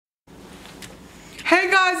Hey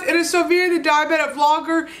guys, it is Sophia, the diabetic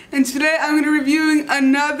vlogger, and today I'm going to be reviewing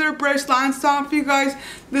another British Lion song for you guys.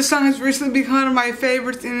 This song has recently become one of my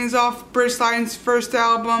favorites and is off British Lion's first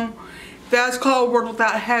album. That's called A World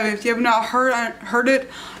Without Heaven. If you have not heard it,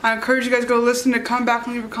 I encourage you guys to go listen, to come back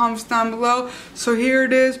and leave your comments down below. So here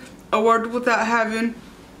it is, A World Without Heaven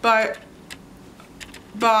by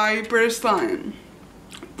British Lion.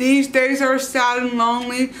 These days are sad and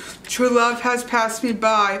lonely, true love has passed me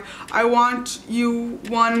by. I want you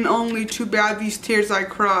one and only, too bad these tears I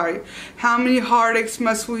cry. How many heartaches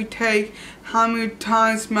must we take, how many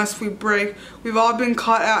times must we break? We've all been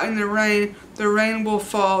caught out in the rain will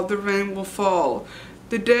fall, the rain will fall.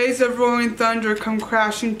 The days of roaring thunder come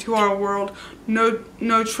crashing to our world. No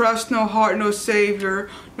trust, no heart, no savior,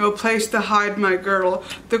 no place to hide my girl.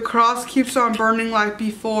 The cross keeps on burning like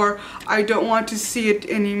before. I don't want to see it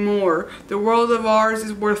anymore. The world of ours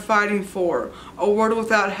is worth fighting for. A world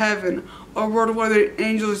without heaven. A world where the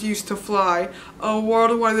angels used to fly. A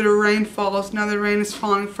world where the rain falls. Now the rain is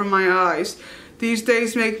falling from my eyes. These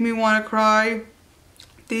days make me want to cry.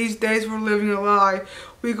 These days we're living a lie.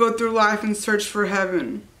 We go through life and search for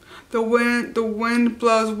heaven. The wind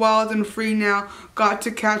blows wild and free now. Got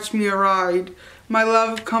to catch me a ride. My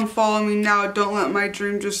love, come follow me now. Don't let my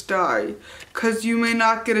dream just die. 'Cause you may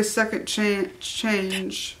not get a second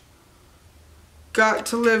change. Got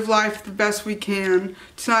to live life the best we can.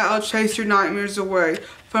 Tonight I'll chase your nightmares away.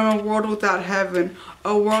 From a world without heaven.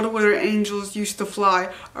 A world where the angels used to fly.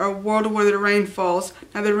 Or a world where the rain falls.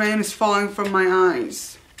 Now the rain is falling from my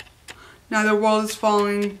eyes. Now the world is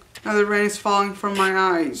falling. Now the rain is falling from my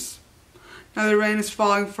eyes. Now the rain is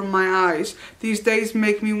falling from my eyes. These days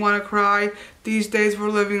make me want to cry. These days we're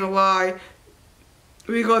living a lie.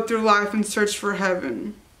 We go through life and search for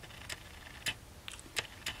heaven.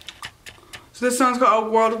 So this song's called A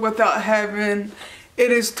World Without Heaven.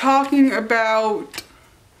 It is talking about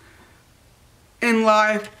in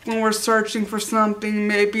life when we're searching for something.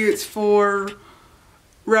 Maybe it's for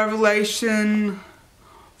revelation,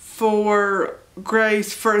 for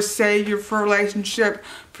grace, for a savior, for a relationship,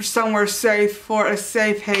 for somewhere safe, for a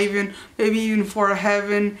safe haven, maybe even for a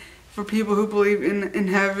heaven, for people who believe in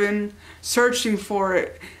heaven, searching for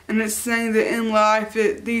it. And it's saying that in life,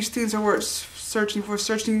 these things are worth searching for,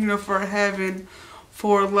 for a heaven,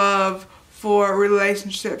 for love, for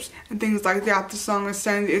relationships, and things like that. The song is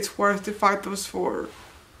saying that it's worth to fight those for.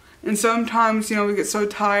 And sometimes, we get so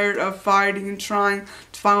tired of fighting and trying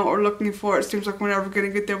to find what we're looking for. It seems like we're never going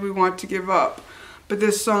to get there. We want to give up. But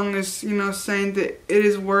this song is, saying that it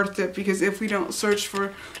is worth it. Because if we don't search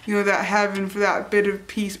for, that heaven, for that bit of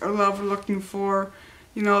peace or love we're looking for,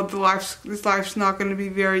 this life's not going to be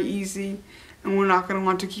very easy. And we're not going to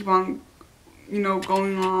want to keep on,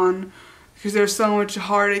 going on. Because there's so much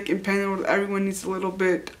heartache and pain in the world. Everyone needs a little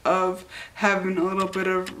bit of heaven, a little bit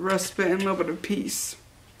of respite, and a little bit of peace.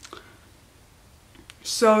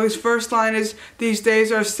 So his first line is, these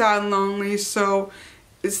days are sad and lonely. So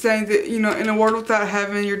it's saying that, in a world without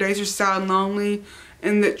heaven, your days are sad and lonely,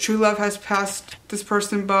 and that true love has passed this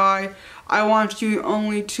person by. I want you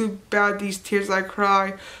only, too bad these tears I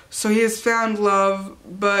cry. So he has found love,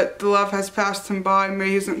 but the love has passed him by. Maybe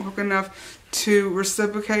he isn't quick enough to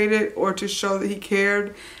reciprocate it or to show that he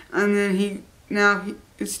cared. And then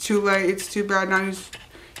it's too late, it's too bad. Now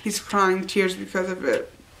he's crying tears because of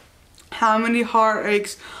it. How many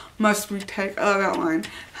heartaches must we take? I love that line.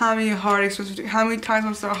 How many heartaches must we take? How many times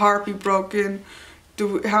must our heart be broken?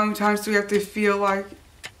 How many times do we have to feel like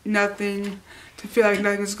nothing? To feel like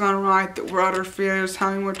nothing's gone right, that we're utter failures? How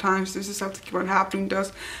many more times does this have to keep on happening to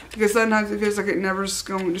us? Because sometimes it feels like it never's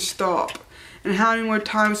going to stop. And how many more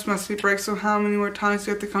times must we break? So how many more times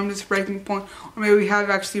do we have to come to this breaking point? Or maybe we have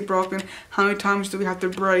actually broken. How many times do we have to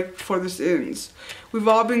break before this ends? We've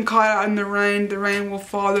all been caught out in the rain will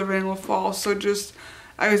fall, the rain will fall. So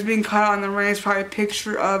I was being caught out in the rain is probably a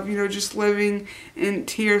picture of, just living in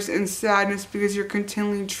tears and sadness because you're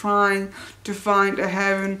continually trying to find a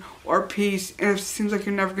heaven or peace, and it seems like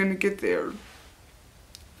you're never going to get there.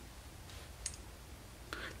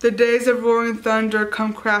 The days of roaring thunder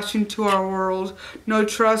come crashing to our world. No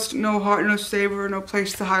trust, no heart, no savior, no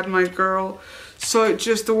place to hide my girl. So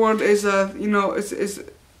the world is is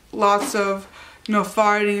lots of,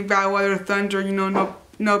 fighting, bad weather, thunder,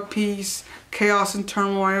 no peace, chaos and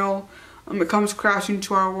turmoil. It comes crashing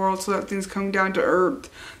to our world so that things come down to earth.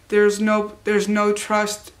 There's no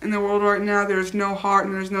trust in the world right now. There's no heart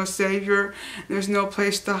and there's no savior. And there's no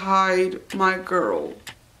place to hide my girl.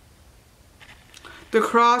 The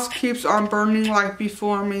cross keeps on burning like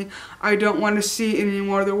before me. I don't want to see it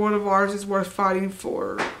anymore. The world of ours is worth fighting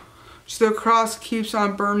for. So the cross keeps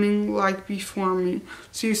on burning like before me.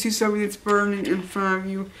 So you see something that's burning in front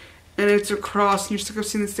of you, and it's a cross, and you're sick of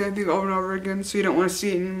seeing the same thing over and over again, so you don't want to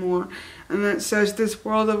see it anymore. And then it says, this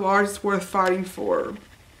world of ours is worth fighting for.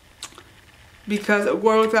 Because a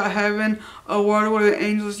world without heaven, a world where the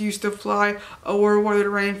angels used to fly, a world where the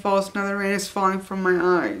rain falls, now the rain is falling from my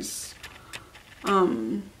eyes.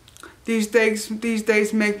 These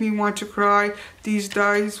days make me want to cry. These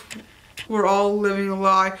days we're all living a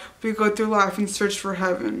lie. We go through life and search for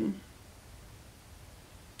heaven.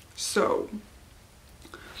 So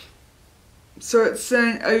it's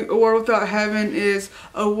saying a world without heaven is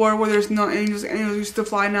a world where there's no angels. Angels used to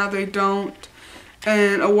fly, now they don't.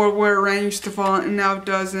 And a world where rain used to fall and now it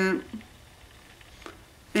doesn't.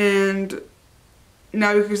 And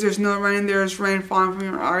now because there's no rain, there's rain falling from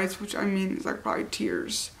your eyes, which I mean is like probably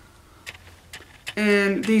tears.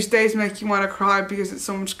 And these days make you want to cry because it's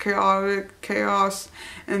so much chaos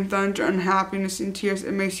and thunder and happiness and tears.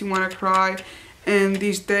 It makes you want to cry. And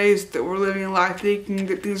these days that we're living in life, thinking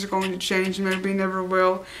that things are going to change and maybe never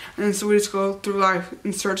will. And so we just go through life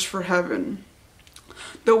and search for heaven.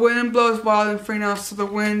 The wind blows wild and free now, so the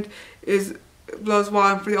wind blows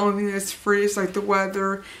wild and free. The only thing that's free is like the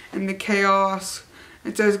weather and the chaos.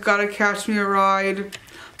 It says, gotta catch me a ride.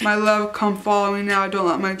 My love, come follow me now. Don't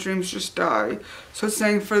let my dreams just die. So it's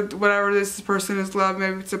saying for whatever this person is love,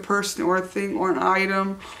 maybe it's a person or a thing or an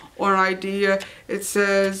item or an idea. It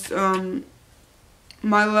says,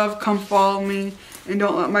 my love, come follow me and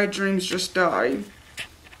don't let my dreams just die.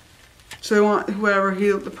 So they want whoever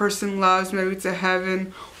the person loves, maybe it's a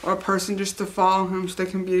heaven or a person, just to follow him so they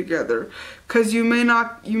can be together. Because you may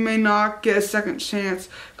not get a second chance.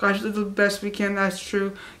 God, do the best we can, that's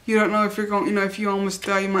true. You don't know if you're going, if you almost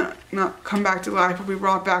die, you might not come back to life or be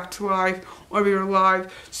brought back to life or be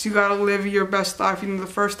alive. So you gotta live your best life, the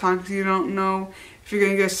first time, because you don't know if you're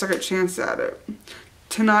gonna get a second chance at it.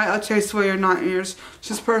 Tonight I'll chase away your nightmares.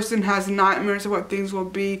 So this person has nightmares of what things will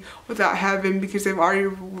be without heaven because they've already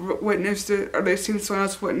witnessed it or they've seen someone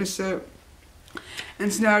else witness it.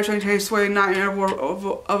 And so now they're trying to chase away the nightmare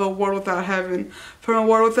of a world without heaven. From a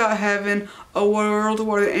world without heaven, a world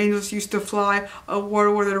where the angels used to fly, a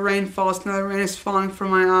world where the rain falls, now the rain is falling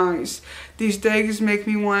from my eyes. These days make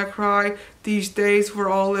me want to cry. These days we're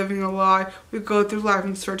all living a lie. We go through life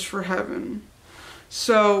and search for heaven.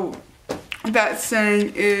 So that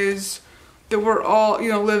saying is that we're all,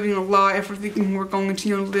 living a lie if we're thinking we're going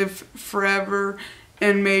to, live forever.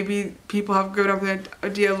 And maybe people have given up the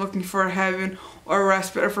idea of looking for a heaven or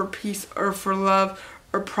respite or for peace or for love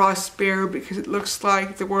or prosperity because it looks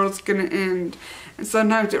like the world's going to end. And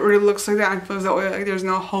sometimes it really looks like that and feels that way, like there's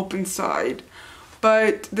no hope inside.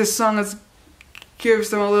 But this song gives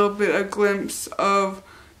them a little bit of a glimpse of,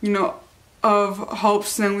 of hope,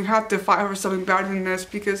 saying we have to fight for something better than this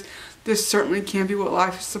because this certainly can't be what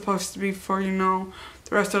life is supposed to be for, the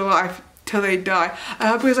rest of their life till they die. I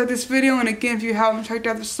hope you guys like this video, and again, if you haven't checked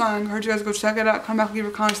out the song, I encourage you guys to go check it out. Come back and leave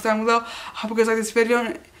your comments down below. I hope you guys like this video,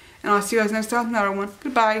 and I'll see you guys next time with another one.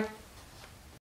 Goodbye.